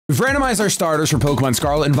We've randomized our starters for Pokemon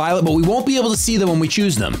Scarlet and Violet, but we won't be able to see them when we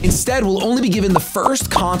choose them. Instead, we'll only be given the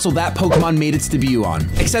first console that Pokemon made its debut on.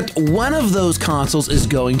 Except one of those consoles is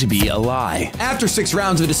going to be a lie. After 6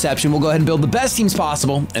 rounds of deception, we'll go ahead and build the best teams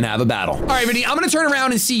possible and have a battle. All right, Vinny, I'm gonna turn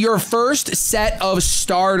around and see your first set of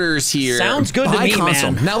starters here. Sounds good to me,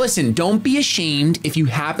 man. Now listen, don't be ashamed if you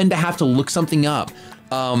happen to have to look something up.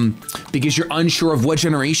 Because you're unsure of what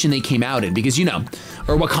generation they came out in, because you know,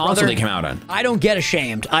 or what console they came out on. I don't get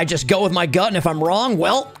ashamed. I just go with my gut, and if I'm wrong,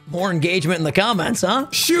 well, more engagement in the comments, huh?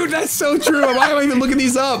 Shoot, that's so true. Why am I even looking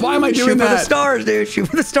these up? Why am I doing that? Shoot for the stars, dude. Shoot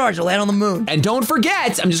for the stars. You'll land on the moon. And don't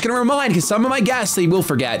forget, I'm just gonna remind, because some of my guests, they will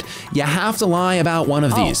forget, you have to lie about one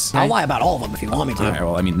of these. Okay? I'll lie about all of them if you want me to. All right,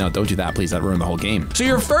 well, I mean, no, don't do that, please. That ruined the whole game. So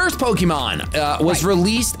your first Pokemon was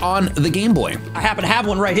released on the Game Boy. I happen to have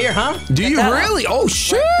one right here, huh? Do you really? Oh,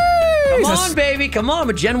 shit! Come on, baby, come on. I'm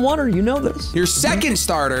a Gen 1er, you know this. Your second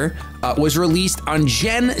starter was released on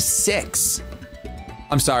Gen 6.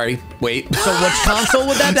 I'm sorry, wait. So which console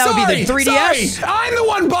would that? That would be the 3DS? Sorry. I'm the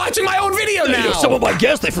one botching my own video now. Some of my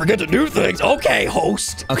guests, they forget to do things. Okay,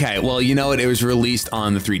 host. Okay, well, you know what? It was released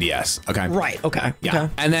on the 3DS, okay? Right, okay. Yeah.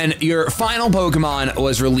 Okay. And then your final Pokemon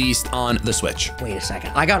was released on the Switch. Wait a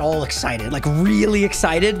second. I got all excited, like really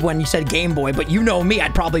excited when you said Game Boy, but you know me,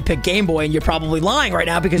 I'd probably pick Game Boy, and you're probably lying right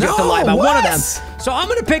now because you have to lie about one of them. So I'm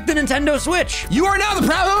gonna pick the Nintendo Switch. You are now the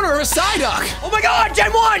proud owner of a Psyduck. Oh my God,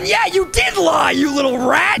 Gen 1, yeah, you did lie, you little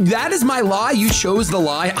rat. That is my lie. You chose the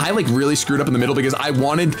lie. I like really screwed up in the middle because I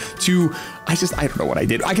wanted to, I don't know what I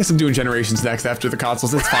did. I guess I'm doing Generations next after the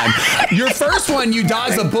consoles. It's fine. Your first one, you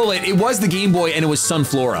dodged a bullet. It was the Game Boy and it was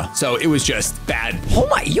Sunflora. So it was just bad. Oh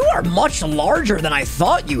my, you are much larger than I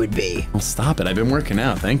thought you would be. Well, stop it. I've been working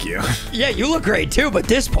out. Thank you. Yeah, you look great too, but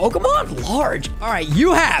this Pokemon, large. All right,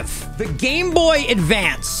 you have the Game Boy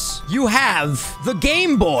Advance. You have the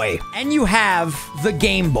Game Boy, and you have the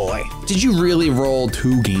Game Boy. Did you really roll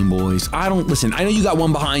 2 Game Boys? Listen, I know you got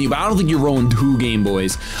one behind you, but I don't think you're rolling 2 Game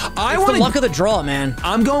Boys. It's the luck of the draw, man.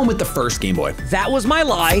 I'm going with the first Game Boy. That was my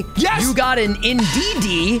lie. Yes! You got an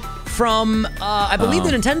NDD from, I believe,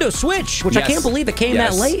 the Nintendo Switch, which I can't believe it came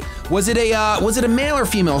that late. Was it a male or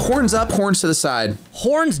female? Horns up, horns to the side.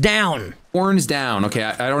 Horns down. Horns down. Okay,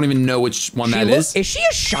 I don't even know which one that is. Is she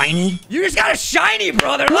a shiny? You just got a shiny,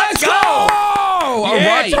 brother. Let's go! All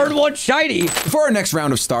right. Turn 1 shiny. For our next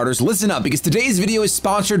round of starters, listen up, because today's video is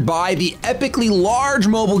sponsored by the epically large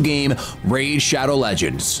mobile game, Raid Shadow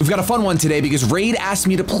Legends. We've got a fun one today because Raid asked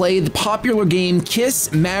me to play the popular game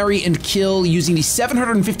Kiss, Marry, and Kill using the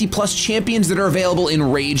 750 plus champions that are available in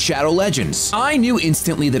Raid Shadow Legends. I knew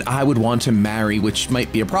instantly that I would want to marry, which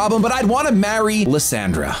might be a problem, but I'd want to marry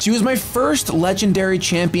Lysandra. She was my first legendary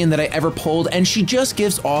champion that I ever pulled, and she just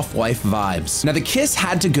gives off-wife vibes. Now, the kiss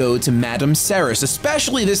had to go to Madame Ceres,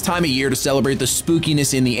 especially this time of year to celebrate the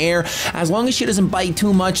spookiness in the air. As long as she doesn't bite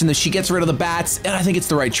too much and that she gets rid of the bats, and I think it's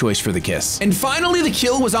the right choice for the kiss. And finally, the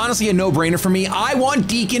kill was honestly a no-brainer for me. I want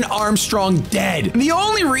Deacon Armstrong dead. And the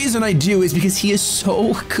only reason I do is because he is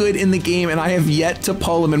so good in the game, and I have yet to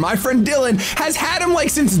pull him. And my friend Dylan has had him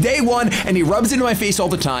like since day 1, and he rubs into my face all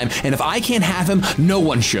the time. And if I can't have him, no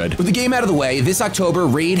one should. With the game out of the way, this October,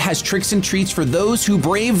 Raid has tricks and treats for those who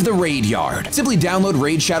brave the Raid Yard. Simply download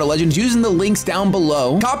Raid Shadow Legends using the links down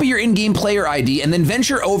below, copy your in-game player ID, and then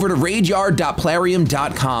venture over to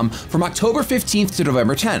raidyard.plarium.com from October 15th to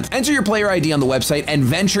November 10th. Enter your player ID on the website and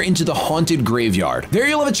venture into the Haunted Graveyard. There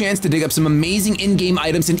you'll have a chance to dig up some amazing in-game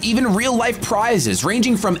items and even real-life prizes,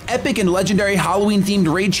 ranging from epic and legendary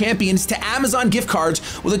Halloween-themed Raid champions to Amazon gift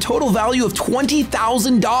cards with a total value of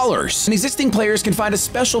 $20,000. And existing players can find a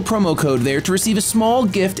special promo code there to receive a small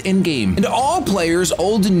gift in-game. And all players,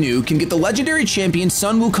 old and new, can get the legendary champion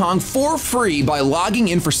Sun Wukong for free by logging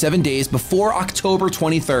in for 7 days before October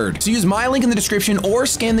 23rd. So use my link in the description or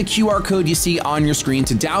scan the QR code you see on your screen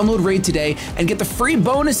to download Raid today and get the free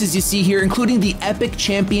bonuses you see here, including the epic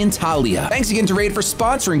champion Talia. Thanks again to Raid for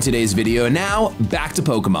sponsoring today's video. And now, back to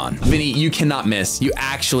Pokemon. Vinny, you cannot miss. You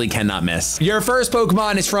actually cannot miss. Your first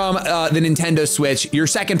Pokemon is from the Nintendo Switch. Your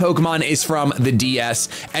second Pokemon is from the DS.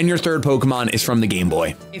 And your third Pokemon is from the Game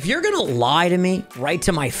Boy. If you're gonna lie to me right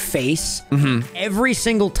to my face, every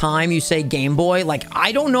single time you say Game Boy, like,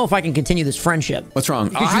 I don't know if I can continue this friendship. What's wrong?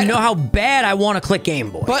 Because you know how bad I want to click Game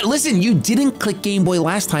Boy. But listen, you didn't click Game Boy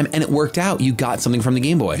last time and it worked out. You got something from the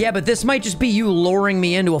Game Boy. Yeah, but this might just be you luring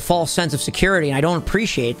me into a false sense of security, and I don't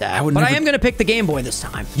appreciate that. But I am gonna pick the Game Boy this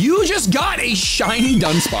time. You just got a shiny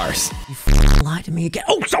Dunsparce. You f***ing lied to me again.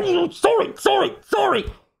 Oh, sorry.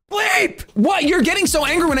 Bleep! What? You're getting so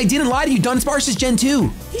angry when I didn't lie to you. Dunsparce is Gen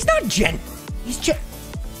 2. He's not Gen. He's Gen.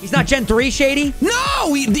 He's not Gen 3, Shady?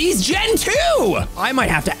 No, he's Gen 2. I might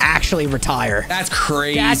have to actually retire. That's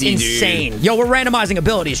crazy, That's insane. dude. Yo, we're randomizing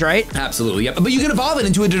abilities, right? Absolutely, yep. But you can evolve it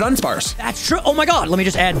into a Dunsparce. That's true. Oh my god, let me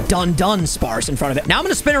just add Dun Sparse in front of it. Now I'm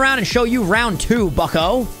gonna spin around and show you round 2,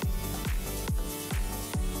 bucko.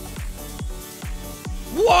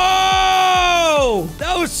 Whoa!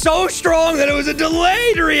 That was so strong that it was a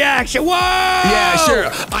delayed reaction. Whoa! Yeah,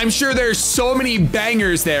 sure. I'm sure there's so many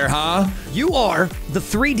bangers there, huh? You are the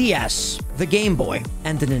 3DS, the Game Boy,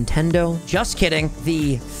 and the Nintendo. Just kidding,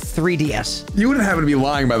 the 3DS. You wouldn't happen to be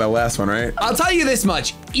lying about that last one, right? I'll tell you this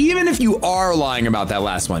much. Even if you are lying about that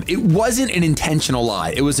last one, it wasn't an intentional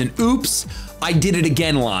lie. It was an oops, I did it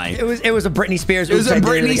again lie. It was a Britney Spears. It was a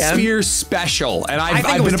Britney Spears special, and I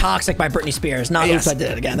think it was Toxic by Britney Spears. Not oops, I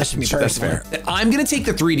did it again. That's just me personally. That's fair. I'm gonna take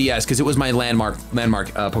the 3DS because it was my landmark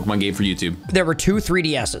Pokemon game for YouTube. There were 2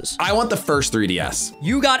 3DSs. I want the first 3DS.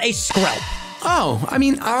 You got a Skrelp. Oh, I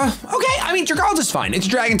mean, okay. I mean, Dragalge is fine. It's a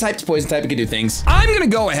dragon type, it's poison type, it can do things. I'm gonna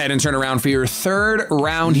go ahead and turn around for your 3rd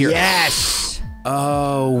round here. Yes.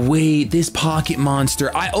 Oh, wait, this pocket monster.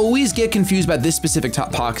 I always get confused about this specific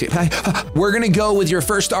top pocket. We're gonna go with your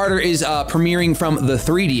first starter is premiering from the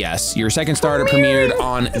 3DS. Your second starter premiered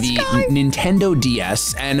on the Nintendo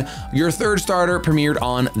DS, and your 3rd starter premiered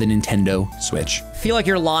on the Nintendo Switch. Feel like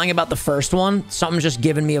you're lying about the first one. Something's just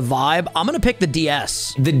giving me a vibe. I'm gonna pick the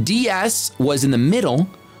DS. The DS was in the middle,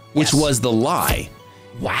 which was the lie.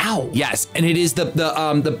 Wow. Yes, and it is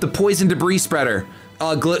the poison debris spreader.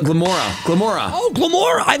 Glamora. Oh,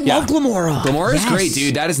 Glamora. I love Glamora. Glamora is great,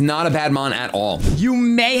 dude. That is not a bad mon at all. You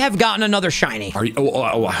may have gotten another shiny. Are you?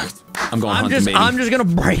 I'm going hunting, baby. I'm just gonna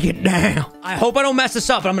break it down. I hope I don't mess this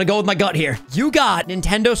up, but I'm gonna go with my gut here. You got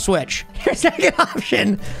Nintendo Switch. Your second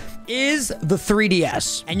option is the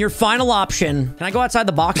 3DS. And your final option, can I go outside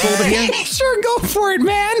the box over here? Sure, go for it,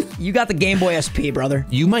 man. You got the Game Boy SP, brother.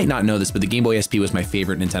 You might not know this, but the Game Boy SP was my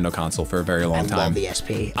favorite Nintendo console for a very long time. I love the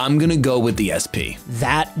SP. I'm gonna go with the SP.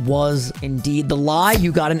 That was indeed the lie.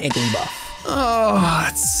 You got an Igglybuff. Oh,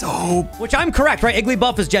 that's so... Which I'm correct, right?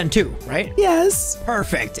 Igglybuff is Gen 2, right? Yes.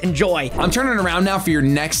 Perfect. Enjoy. I'm turning around now for your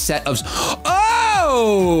next set of...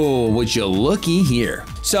 Oh, would you looky here.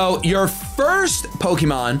 So your first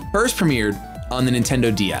Pokemon first premiered on the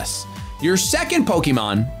Nintendo DS. Your second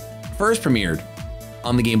Pokemon first premiered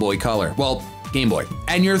on the Game Boy Color. Well, Game Boy.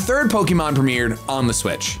 And your 3rd Pokemon premiered on the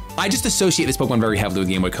Switch. I just associate this Pokemon very heavily with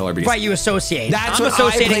Game Boy Color because... Right, you associate. I'm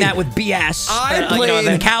associating that with BS.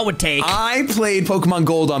 The cow would take. I played Pokemon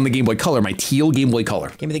Gold on the Game Boy Color, my teal Game Boy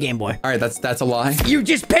Color. Give me the Game Boy. All right, that's a lie. You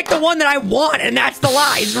just picked the one that I want, and that's the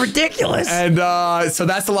lie. It's ridiculous. And so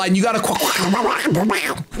that's the lie. And you got to...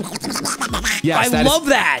 Yes, I love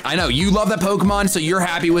that. I know, you love that Pokemon, so you're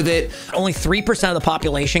happy with it. Only 3% of the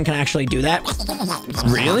population can actually do that.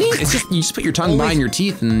 Really? It's just, you just put your tongue behind your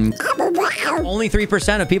teeth and... Only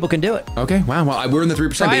 3% of people can do it. Okay, wow, well, we're in the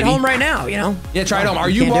 3%, Try baby. it home right now, you know? Yeah, try it home. Are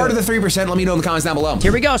you part of the 3%? Let me know in the comments down below.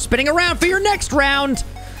 Here we go, spinning around for your next round.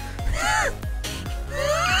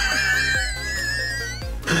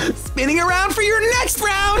 Spinning around for your next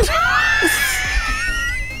round.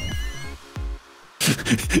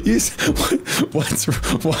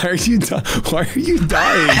 Why are you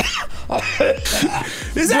dying?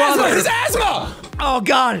 His asthma! Oh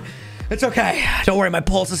God, it's okay. Don't worry, my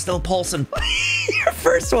pulse is still pulsing. Your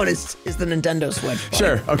first one is the Nintendo Switch. Buddy.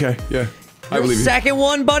 Sure, okay, yeah. I believe you. Second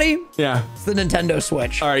one, buddy? Yeah. It's the Nintendo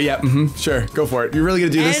Switch. All right, yeah, sure, go for it. You're really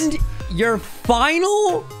gonna do this? And your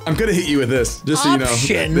final I'm gonna hit you with this, just so you know.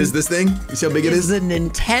 This thing, you see how big it is? The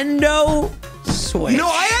Nintendo Switch. You know,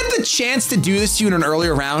 I had the chance to do this to you in an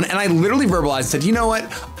earlier round, and I literally verbalized and said, you know what?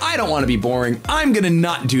 I don't want to be boring. I'm gonna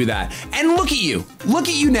not do that. And look at you. Look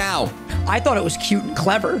at you now. I thought it was cute and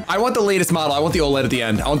clever. I want the latest model. I want the OLED at the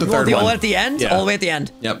end. I want the third one. The OLED at the end? Yeah. All the way at the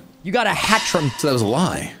end? Yep. You got a Hatchram. So that was a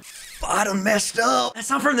lie. I done messed up. That's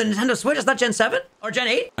not from the Nintendo Switch. It's not Gen 7 or Gen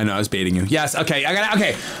 8. I know, I was baiting you. Yes, okay, I got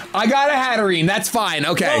a Hatterene. That's fine,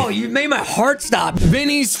 okay. Oh, you made my heart stop.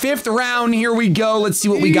 Vinny's 5th round. Here we go. Let's see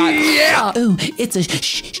what we got. Yeah. Ooh, it's a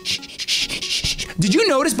shh. Did you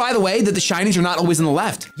notice, by the way, that the shinies are not always on the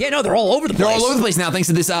left? Yeah, no, they're all over the place. They're all over the place now, thanks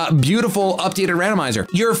to this beautiful updated randomizer.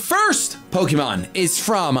 Your first Pokemon is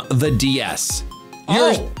from the DS.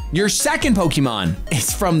 Your second Pokemon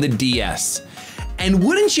is from the DS. And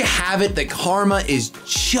wouldn't you have it that Karma is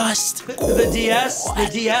just The DS? The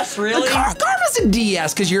DS, really? Karma's a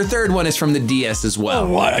DS because your third one is from the DS as well. Oh,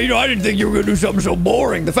 what? You know, I didn't think you were gonna do something so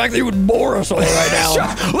boring. The fact that you would bore us all right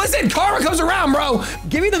now. Listen, Karma comes around, bro.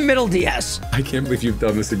 Give me the middle DS. I can't believe you've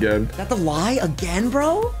done this again. Is that the lie again,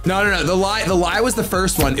 bro? No. The lie was the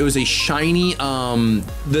first one. It was a shiny,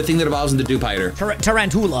 the thing that evolves into Dupiter.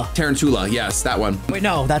 Tarantula, yes, that one. Wait,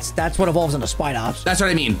 no, that's what evolves into Spidops. That's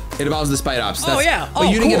what I mean. It evolves into Spidops. Oh, yeah. But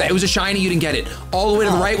you didn't cool. get that. It was a shiny, you didn't get it. All the way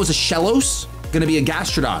to the right was a Shellos, gonna be a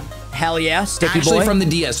Gastrodon. Hell yeah, Sticky Actually Boy. from the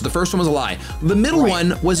DS, so the first one was a lie. The middle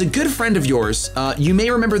one was a good friend of yours. You may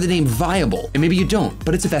remember the name Viable, and maybe you don't,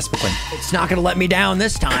 but it's a Vespiquen. It's not gonna let me down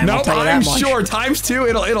this time. Nope, I'll tell you that I'm much. sure. Times 2,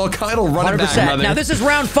 it'll run it back, brother. Now this is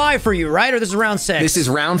round 5 for you, right? Or this is round 6? This is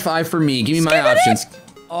round 5 for me. Give me my options.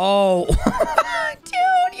 Oh,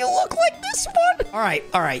 dude, you look like this one.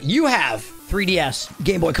 All right. You have 3DS,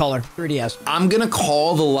 Game Boy Color, 3DS. I'm gonna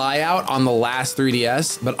call the lie out on the last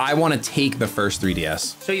 3DS, but I want to take the first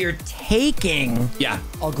 3DS. So you're taking Yeah.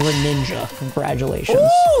 a Greninja. Congratulations.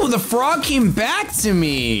 Ooh, the frog came back to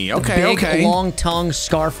me. Okay, Big, long tongue,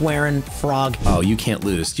 scarf wearing frog. Oh, you can't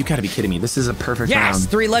lose. You gotta be kidding me. This is a perfect Yes, round.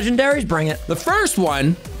 3 legendaries, bring it. The first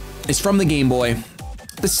one is from the Game Boy.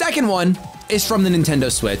 The second one is from the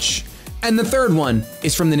Nintendo Switch. And the third one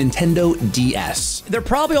is from the Nintendo DS. They're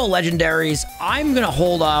probably all legendaries. I'm gonna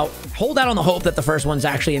hold out on the hope that the first one's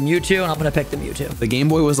actually a Mewtwo, and I'm gonna pick the Mewtwo. The Game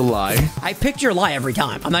Boy was a lie. I picked your lie every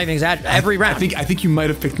time. I'm not even exaggerating. Every round. I think you might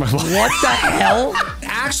have picked my lie. What the hell?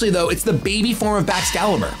 Actually, though, it's the baby form of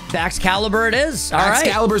Baxcalibur. Baxcalibur it is. All right.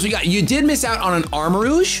 Baxcalibur's we got. You did miss out on an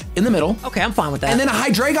Armarouge in the middle. Okay, I'm fine with that. And then a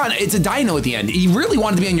Hydreigon. It's a Dino at the end. He really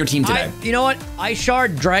wanted to be on your team today. You know what? Ice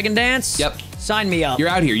Shard, Dragon Dance. Yep. Sign me up. You're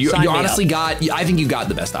out here. You Sign me honestly up. got. I think you got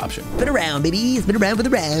the best option. Spin around, baby. Spin around for the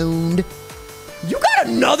round. You got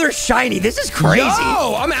another shiny. This is crazy.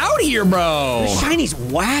 Yo, I'm out here, bro. This shiny's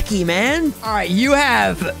wacky, man. All right, you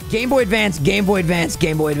have Game Boy Advance, Game Boy Advance,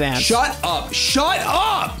 Game Boy Advance. Shut up. Shut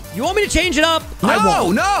up. You want me to change it up? No, I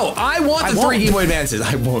won't. no. I want the 3 won't. Game Boy Advances.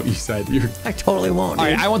 I won't. You said you. I totally won't. All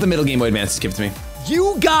Dude. right, I want the middle Game Boy Advances. Give it to me.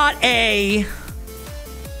 You got a.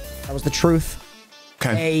 That was the truth.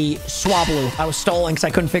 Okay. A Swablu. I was stalling because I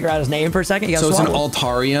couldn't figure out his name for a second. You got So it's an Swablu.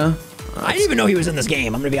 Altaria. I didn't even know he was in this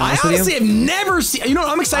game. I'm gonna be I honest with honestly you. have never seen. You know what?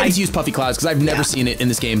 I'm excited to use Puffy Clouds because I've never seen it in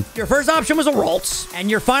this game. Your first option was a Ralts, and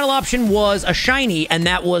your final option was a shiny, and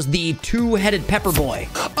that was the 2-headed Pepper Boy.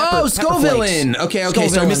 Oh, Scovillain. Okay. So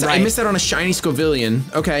I missed Scovillain, that on a shiny Scovillain.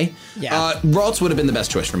 Okay. Yeah. Ralts would have been the best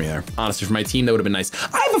choice for me there. Honestly, for my team, that would have been nice.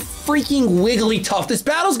 I have a freaking Wigglytuff. This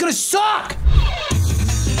battle's gonna suck.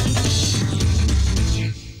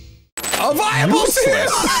 A Viable 2!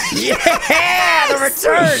 Yeah, the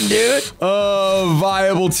return, dude.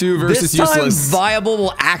 Viable 2 versus This time, Useless. Viable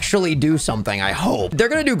will actually do something, I hope. They're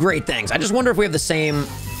gonna do great things. I just wonder if we have the same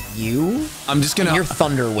I'm just gonna. Your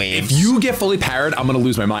Thunder Waves. If you get fully powered, I'm gonna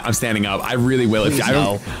lose my mind. I'm standing up. I really will. Please, if I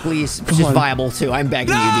don't. Please, just on. Viable too. I'm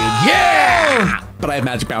begging you, dude. Yeah! But I have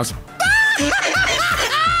Magic Bounce.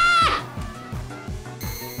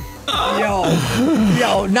 Yo,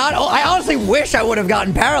 I honestly wish I would have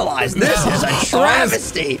gotten paralyzed. This is a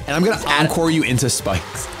travesty. And I'm gonna encore you into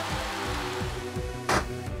spikes.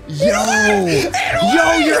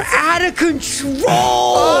 Yo, you're out of control.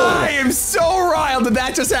 I am so riled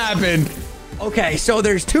that just happened. Okay, so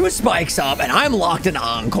there's 2 spikes up, and I'm locked in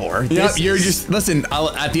Encore. Yep, you're just, listen,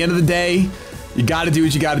 at the end of the day, you gotta do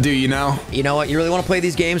what you gotta do, you know? You know what? You really want to play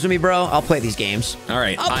these games with me, bro? I'll play these games. All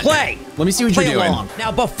right. I'll play. Let me see what you're Play doing. along. Now,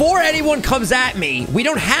 before anyone comes at me, we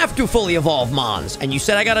don't have to fully evolve Mons. And you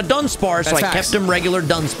said I got a Dunsparce, so I facts. kept him regular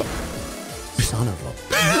Dunsparce. Son of a...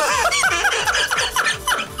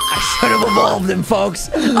 I should have evolved him, folks.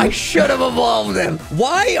 I should have evolved him.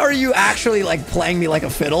 Why are you actually, like, playing me like a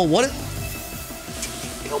fiddle? What is...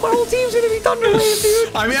 You know, my whole team's gonna be Thunder Wave,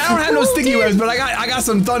 dude. I mean, I don't have no sticky waves, but I got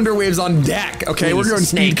some thunder waves on deck. Okay, we're going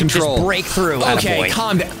Snake, speed control. Just break through. Okay, attaboy.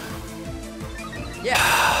 calm down.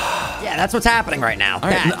 Yeah, that's what's happening right now. All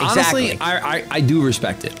right, honestly, exactly. I do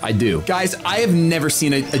respect it. I do. Guys, I have never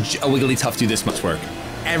seen a Wigglytuff do this much work.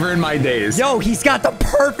 Ever in my days. Yo, he's got the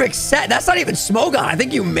perfect set. That's not even Smogon. I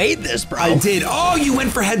think you made this, bro. I did. Oh, you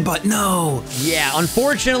went for headbutt. No. Yeah,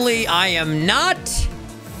 unfortunately, I am not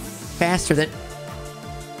faster than...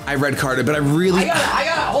 I red carded, but I really... I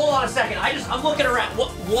gotta, hold on a second. I'm looking around.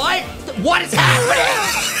 What is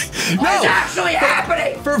happening? What is actually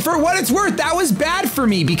happening? For what it's worth, that was bad for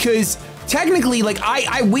me because technically, like,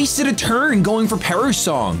 I wasted a turn going for Peru's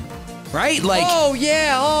song, right? Like... Oh,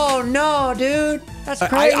 yeah. Oh, no, dude. That's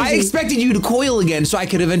crazy. I expected you to coil again so I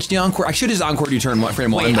could eventually encore. I should have just encored you turn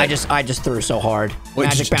frame one. Wait, I just threw so hard. Wait,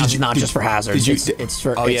 Magic Bounce is not just for hazards. It's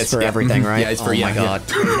for everything, right? Yeah, it's for oh my god.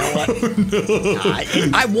 You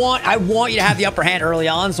know what? I want you to have the upper hand early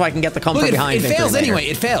on so I can get the comfort behind. It fails anyway.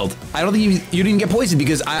 It failed. I don't think you didn't get poisoned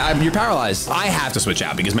because you're paralyzed. I have to switch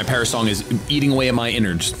out because my Parasong is eating away at my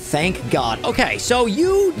innards. Thank God. Okay, so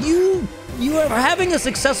you are having a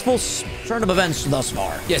successful turn of events thus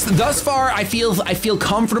far. Yes, thus far I feel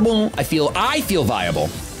comfortable. I feel viable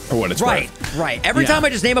for what it's worth. Right. Every time I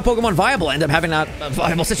just name a Pokemon viable, I end up having a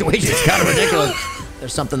viable situation. It's kind of ridiculous.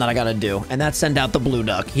 There's something that I gotta do, and that's send out the blue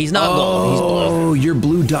duck. He's not gold, he's blue. Oh, you're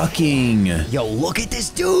blue ducking. Yo, look at this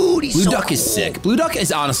dude. He's blue so duck cool. is sick. Blue duck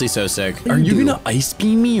is honestly so sick. Are you gonna ice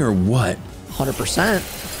beam me or what?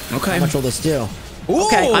 100%. Okay. How much will this do? Ooh,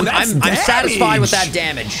 okay, I'm damage. satisfied with that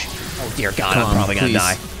damage. Oh dear God, I'm probably gonna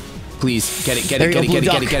die. Please, get it.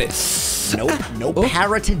 Nope, no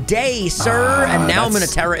para today, sir. And now I'm gonna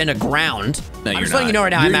Terra into ground. No, I'm just letting you know right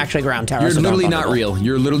now, I'm actually ground Terra. You're literally not real.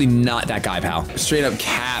 You're literally not that guy, pal. Straight up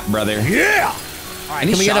cap, brother. Yeah! All right,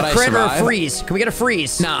 can we get a crit or a freeze? Can we get a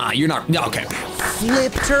freeze? Nah, you're not. No, okay.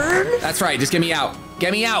 Flip turn? That's right, just get me out.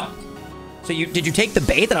 Get me out. So did you take the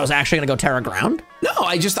bait that I was actually gonna go Terra ground? No,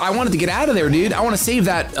 I wanted to get out of there, dude. I want to save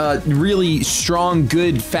that really strong,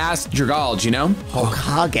 good, fast Dragalge, you know?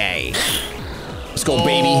 Hokage. Let's go,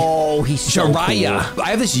 baby. Oh, he's so Jiraiya. cool. I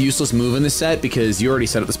have this useless move in this set because you already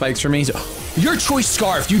set up the spikes for me. So, your choice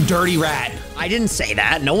scarf, you dirty rat. I didn't say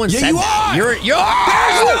that. No one said you that. Are. You're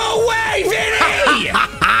There's no way, Vinny!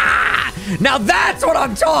 Now that's what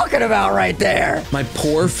I'm talking about right there. My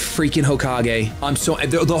poor freaking Hokage. I'm so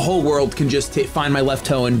the whole world can just find my left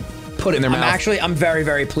toe and put it in their mouth. I'm very,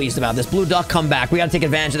 very pleased about this. Blue duck comeback. We gotta take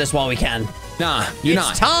advantage of this while we can. Nah, you're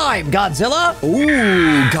not. It's time, Godzilla.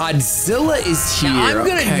 Ooh, Godzilla is here. Now, I'm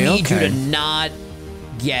gonna need you to not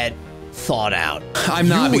get thought out. I'm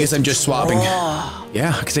not because I'm just swapping.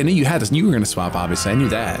 Yeah, because I knew you had this. You were gonna swap, obviously. I knew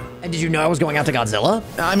that. And did you know I was going out to Godzilla?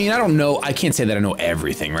 I mean, I don't know. I can't say that I know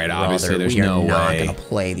everything, right? Obviously, there's no way. We are not gonna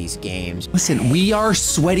play these games. Listen, we are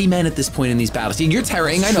sweaty men at this point in these battles. You're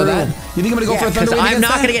terraing, I know that. You think I'm gonna go for a Thunder Wave? I'm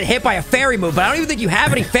not gonna get hit by a fairy move, but I don't even think you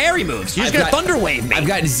have any fairy moves. You're just gonna Thunder Wave me. I've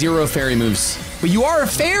got 0 fairy moves. But you are a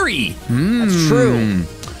fairy. That's true.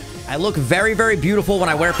 I look very, very beautiful when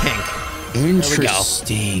I wear pink.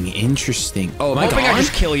 Interesting. Oh, my God. I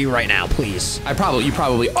just kill you right now, please. You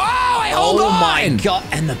probably. Oh, I hold on. Oh my God.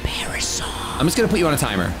 And the Parasong. I'm just gonna put you on a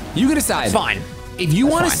timer. You can decide. It's fine. If you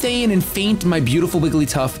want to stay in and faint my beautiful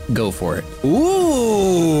Wigglytuff, go for it.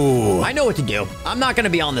 Ooh. I know what to do. I'm not going to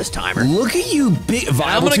be on this timer. Look at you, big viable.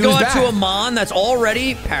 I'm going to go out to a Mon that's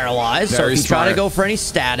already paralyzed. So if you try to go for any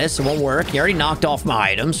status, it won't work. You already knocked off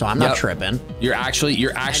my item, so I'm not tripping. You're actually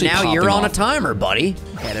and now you're on a timer, buddy.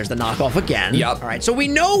 Okay, there's the knockoff again. Yep. All right, so we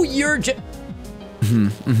know you're just...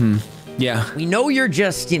 Yeah. We know you're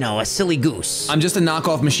just, you know, a silly goose. I'm just a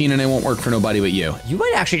knockoff machine and it won't work for nobody but you. You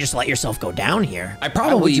might actually just let yourself go down here. I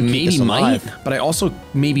probably maybe might, but I also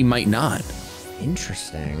maybe might not.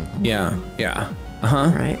 Interesting. Yeah. Uh-huh. All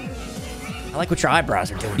right. I like what your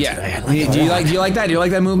eyebrows are doing today. Do you like that? Do you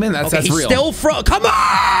like that movement? That's real. He's still come on!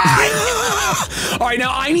 All right,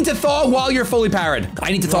 now I need to thaw while you're fully powered.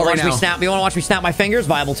 I need to thaw right now. You want to watch me snap my fingers?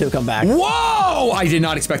 Viable 2, come back. Whoa! I did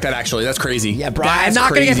not expect that, actually. That's crazy. Yeah, bro. I'm not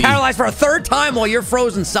going to get paralyzed for a 3rd time while you're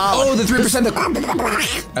frozen solid. Oh, the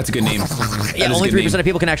 3%. That's a good name. Yeah, only 3% of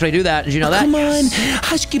people can actually do that. Did you know that? Come on,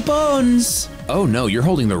 husky bones. Oh, no, you're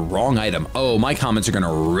holding the wrong item. Oh, my comments are going to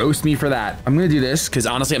roast me for that. I'm going to do this because,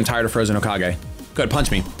 honestly, I'm tired of Frozen Hokage. Go ahead,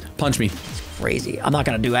 punch me. Punch me. Crazy. I'm not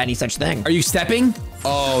going to do any such thing. Are you stepping?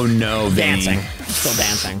 Oh, no, Vinny. Dancing. Still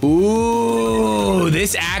dancing. Ooh,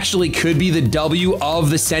 this actually could be the W of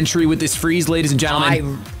the century with this freeze, ladies and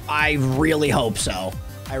gentlemen. I really hope so.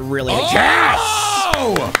 I really hope so.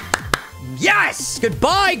 Yes! Yes!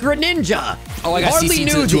 Goodbye, Greninja. Oh, I got CC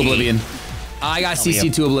to Oblivion. I got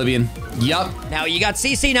CC to Oblivion. Yup. Now you got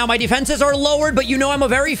CC. Now my defenses are lowered, but you know I'm a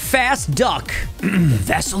very fast duck.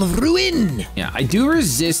 Vessel of Ruin. Yeah, I do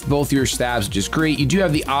resist both your stabs, which is great. You do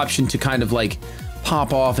have the option to kind of like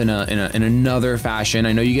pop off in another fashion.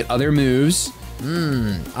 I know you get other moves.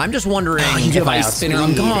 I'm just wondering. You have Ice Spinner.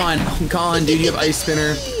 I'm gone, dude. You have Ice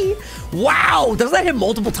Spinner. Wow, does that hit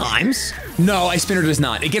multiple times? No, Ice Spinner does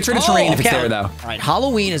not. It gets rid of terrain if it's there, though. All right,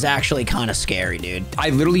 Halloween is actually kind of scary, dude. I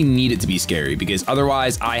literally need it to be scary because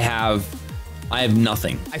otherwise I have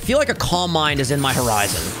nothing. I feel like a Calm Mind is in my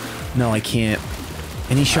horizon. No, I can't.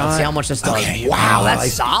 Any shot? Let's see how much this does. Okay, wow,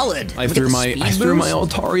 that's solid. I threw my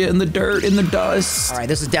Altaria in the dirt, in the dust. All right,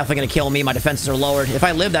 this is definitely gonna kill me. My defenses are lowered. If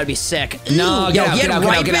I live, that'd be sick. No, get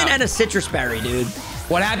out, and a citrus berry, dude.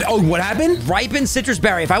 What happened? Oh, what happened? Ripened citrus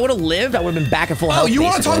berry. If I would have lived, I would have been back at full health. Oh, you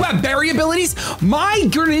want to basically. talk about berry abilities? My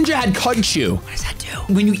Greninja had Cud Chew. What does that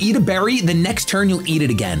do? When you eat a berry, the next turn you'll eat it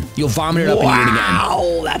again. You'll vomit it up and eat it again.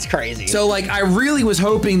 Wow, that's crazy. So, like, I really was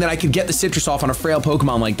hoping that I could get the citrus off on a frail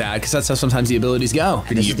Pokemon like that, because that's how sometimes the abilities go.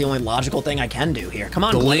 And this is the only logical thing I can do here. Come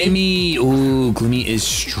on, Glimmy. Ooh, Glimmy is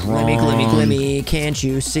strong. Glimmy. Can't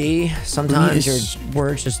you see? Sometimes your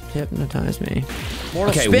words just hypnotize me.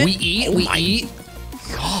 Mortal Spit. We eat.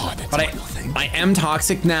 God, that's But I am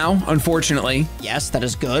toxic now, unfortunately. Yes, that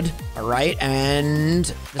is good. All right, and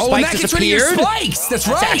the Oh, and spikes that gets rid of your disappeared. spikes. That's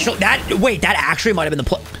right. Wait, that actually might have been the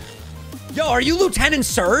play. Yo, are you Lieutenant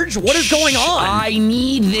Surge? What is going on? I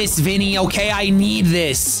need this, Vinny, okay? I need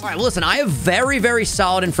this. All right, well, listen, I have very, very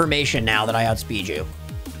solid information now that I outspeed you.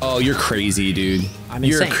 Oh, you're crazy, dude. I'm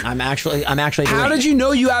insane. I'm actually How did you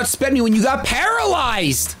know you outsped me when you got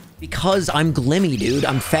paralyzed? Because I'm Glimmy, dude.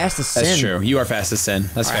 I'm fast as sin. That's true. You are fast as sin.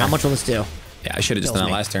 That's All right, fair. how much will this do? Yeah, I should have just done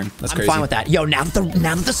that last turn. That's crazy. I'm fine with that. Yo, now that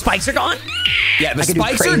the spikes are gone. Yeah, the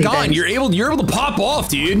spikes are gone. Things. You're able to pop off,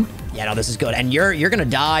 dude. Yeah, no, this is good. And you're gonna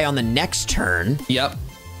die on the next turn. Yep.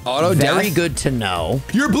 Auto death. Very good to know.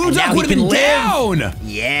 Your blue duck would have been down.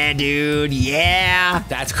 Yeah, dude. Yeah.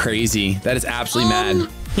 That's crazy. That is absolutely mad.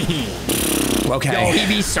 Okay. Yo, he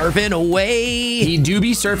be surfing away. He do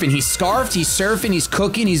be surfing. He's scarfed. He's surfing. He's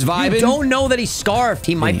cooking. He's vibing. You don't know that he's scarfed.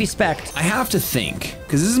 He might be specced. I have to think,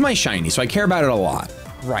 because this is my shiny, so I care about it a lot.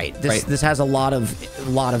 Right. This has a lot of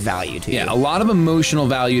value to you. Yeah, a lot of emotional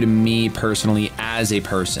value to me personally as a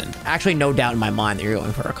person. Actually, no doubt in my mind that you're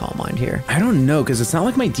going for a Calm Mind here. I don't know, because it's not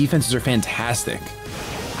like my defenses are fantastic.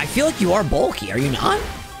 I feel like you are bulky. Are you not?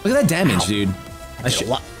 Look at that damage, dude.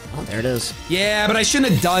 Oh, there it is. Yeah, but I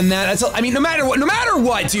shouldn't have done that. I mean, no matter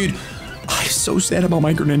what, dude. I'm so sad about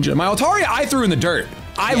my Greninja. My Altaria, I threw in the dirt.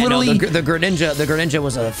 I literally... No, the Greninja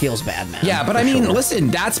was feels bad, man. Yeah, but I mean, listen,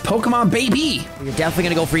 that's Pokemon, baby. You're definitely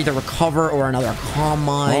gonna go for either Recover or another Calm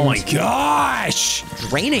Mind. Oh my gosh.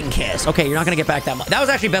 Draining Kiss. Okay, you're not gonna get back that much. That was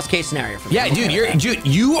actually best case scenario for me. Yeah, dude,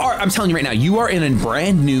 you are, I'm telling you right now, you are in a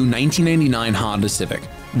brand new 1999 Honda Civic.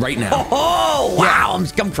 Right now. Oh, wow,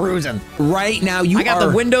 I'm cruising. Right now, I got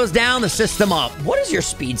the windows down, the system up. What is your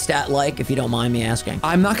speed stat like, if you don't mind me asking?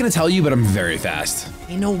 I'm not gonna tell you, but I'm very fast.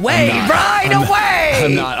 Ain't no way, bro, no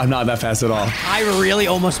way! I'm not that fast at all. I really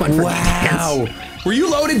almost went for wow. Were you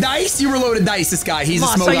loaded dice? You were loaded dice, this guy. He's a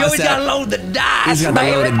smoke so you always gotta load the dice, He's got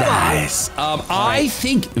baby. the loaded dice. I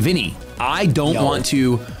think, Vinny, I don't want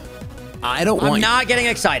to, I'm not getting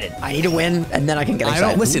excited. I need to win, and then I can get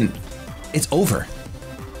excited. Listen, it's over.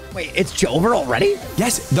 Wait, it's Jover already?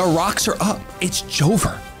 Yes, the rocks are up. It's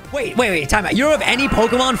Jover. Wait, time out. You don't have any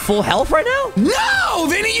Pokemon full health right now? No,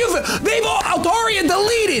 Vinny, they've all Altaria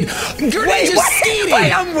deleted. Greninja's skating.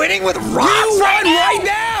 Wait, I'm winning with rocks. You won right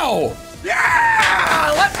now.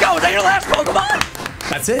 Yeah, let's go. Is that your last Pokemon?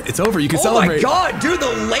 That's it. It's over. You can celebrate. Oh my god, dude,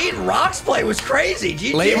 the late rocks play was crazy.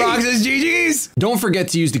 GG. Late rocks is GG's. Don't forget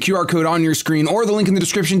to use the QR code on your screen or the link in the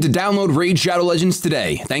description to download Raid Shadow Legends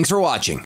today. Thanks for watching.